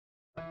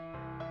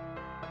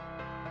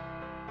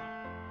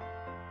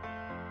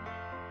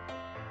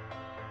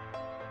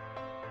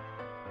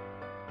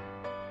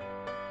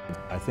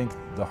I think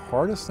the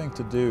hardest thing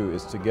to do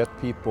is to get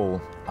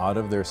people out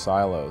of their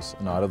silos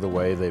and out of the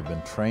way they've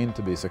been trained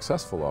to be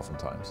successful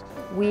oftentimes.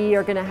 We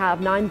are going to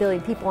have 9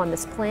 billion people on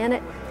this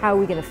planet. How are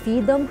we going to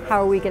feed them?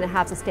 How are we going to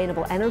have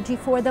sustainable energy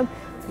for them?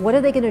 What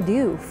are they going to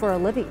do for a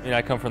living?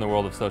 I come from the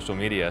world of social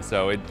media,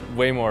 so it's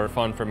way more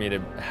fun for me to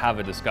have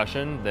a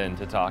discussion than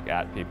to talk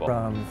at people.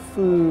 From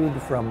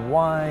food, from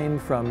wine,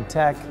 from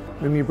tech.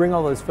 When you bring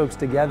all those folks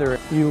together,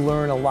 you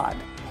learn a lot.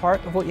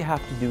 Part of what you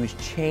have to do is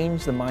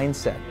change the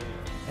mindset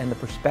and the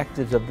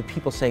perspectives of the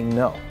people saying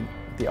no.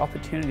 The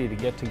opportunity to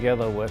get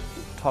together with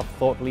top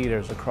thought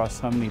leaders across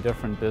so many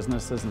different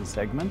businesses and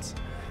segments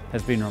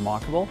has been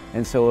remarkable.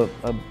 And so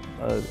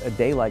a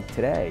day like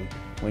today,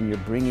 when you're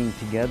bringing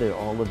together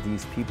all of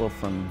these people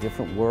from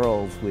different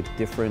worlds with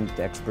different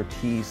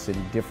expertise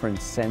and different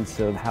sense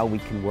of how we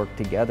can work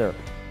together,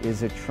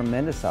 is a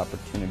tremendous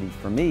opportunity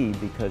for me,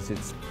 because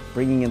it's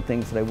bringing in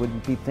things that I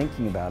wouldn't be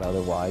thinking about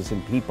otherwise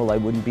and people I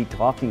wouldn't be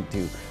talking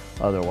to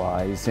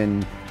otherwise.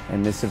 And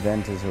this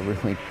event is a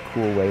really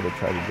cool way to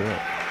try to do it.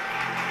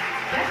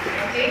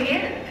 Let's dig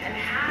in and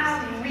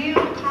have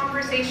real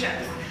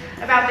conversations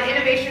about the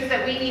innovations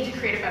that we need to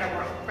create a better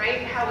world,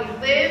 right? How we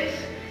live,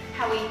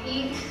 how we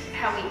eat,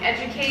 how we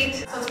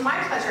educate. So it's my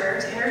pleasure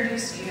to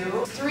introduce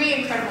you 3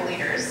 incredible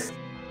leaders.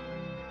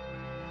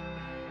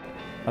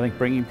 I think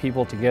bringing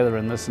people together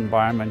in this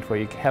environment where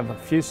you have a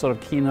few sort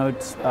of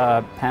keynote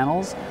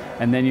panels,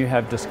 and then you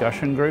have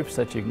discussion groups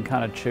that you can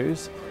kind of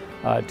choose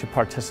to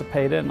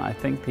participate in. I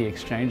think the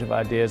exchange of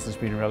ideas has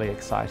been really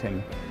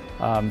exciting.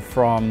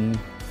 From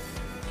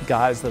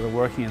guys that are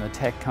working in the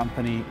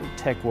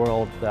tech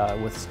world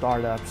with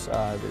startups,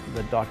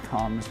 the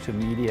dot-coms, to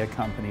media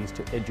companies,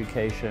 to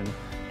education,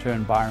 to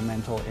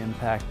environmental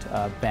impact,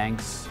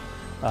 banks,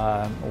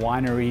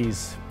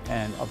 wineries,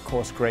 and of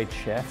course great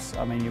chefs.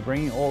 I mean, you're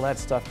bringing all that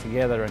stuff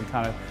together and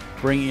kind of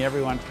bringing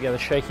everyone together,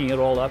 shaking it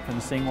all up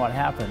and seeing what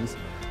happens.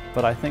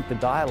 But I think the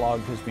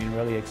dialogue has been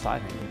really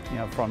exciting,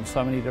 from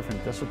so many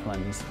different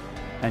disciplines,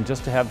 and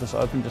just to have this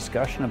open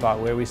discussion about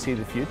where we see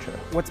the future.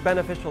 What's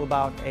beneficial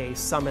about a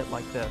summit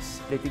like this,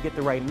 if you get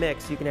the right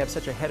mix, you can have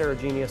such a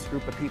heterogeneous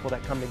group of people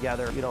that come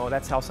together.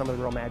 That's how some of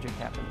the real magic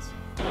happens.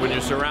 When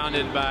you're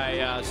surrounded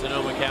by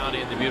Sonoma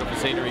County and the beautiful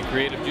scenery,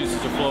 creative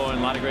juices are flowing,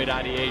 a lot of great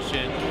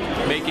ideation,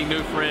 making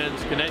new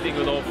friends, connecting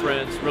with old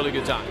friends, really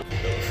good time.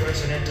 The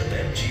president of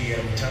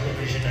MGM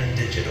Television and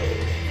Digital,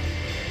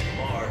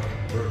 Mark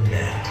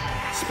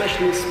Burnett.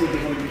 Specialists will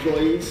become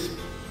employees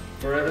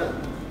forever.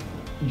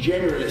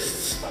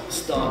 Generalists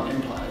start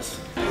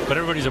empires. But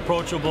everybody's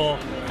approachable,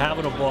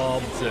 having a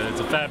ball. It's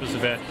a fabulous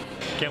event.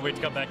 Can't wait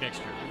to come back next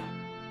year.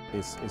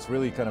 It's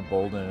really kind of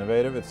bold and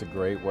innovative. It's a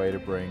great way to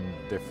bring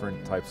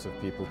different types of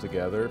people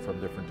together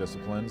from different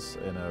disciplines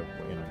in an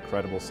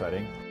incredible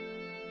setting.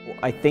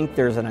 I think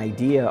there's an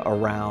idea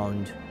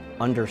around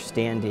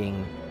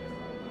understanding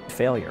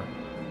failure,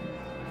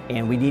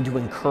 and we need to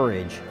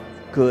encourage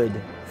good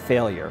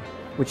failure,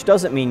 which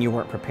doesn't mean you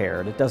weren't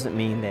prepared. It doesn't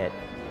mean that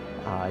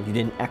you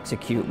didn't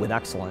execute with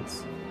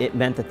excellence. It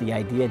meant that the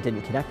idea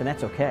didn't connect, and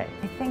that's okay.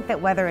 I think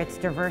that whether it's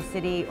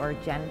diversity or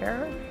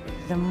gender,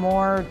 the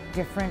more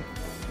different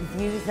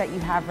views that you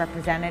have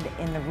represented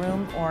in the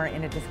room or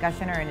in a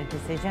discussion or in a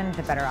decision,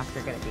 the better off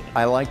you're going to be.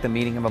 I like the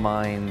meeting of the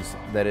minds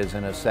that is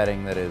in a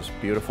setting that is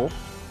beautiful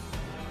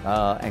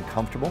and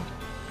comfortable,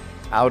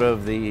 out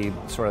of the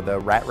sort of the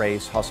rat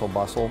race, hustle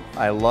bustle.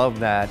 I love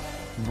that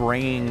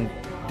bringing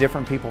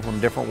different people from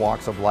different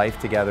walks of life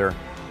together,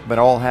 but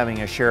all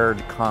having a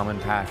shared common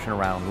passion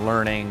around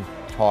learning,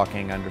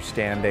 talking,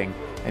 understanding,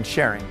 and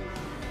sharing.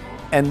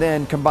 And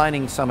then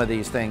combining some of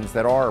these things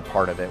that are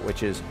part of it,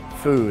 which is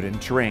food and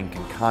drink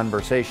and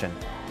conversation,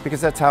 because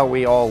that's how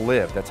we all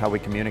live, that's how we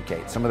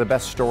communicate. Some of the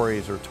best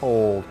stories are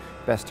told,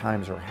 best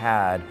times are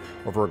had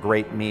over a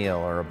great meal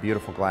or a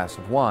beautiful glass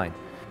of wine.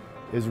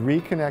 Is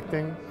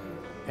reconnecting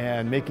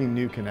and making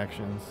new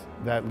connections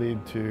that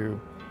lead to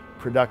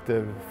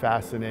productive,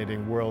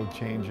 fascinating,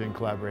 world-changing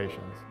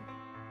collaborations.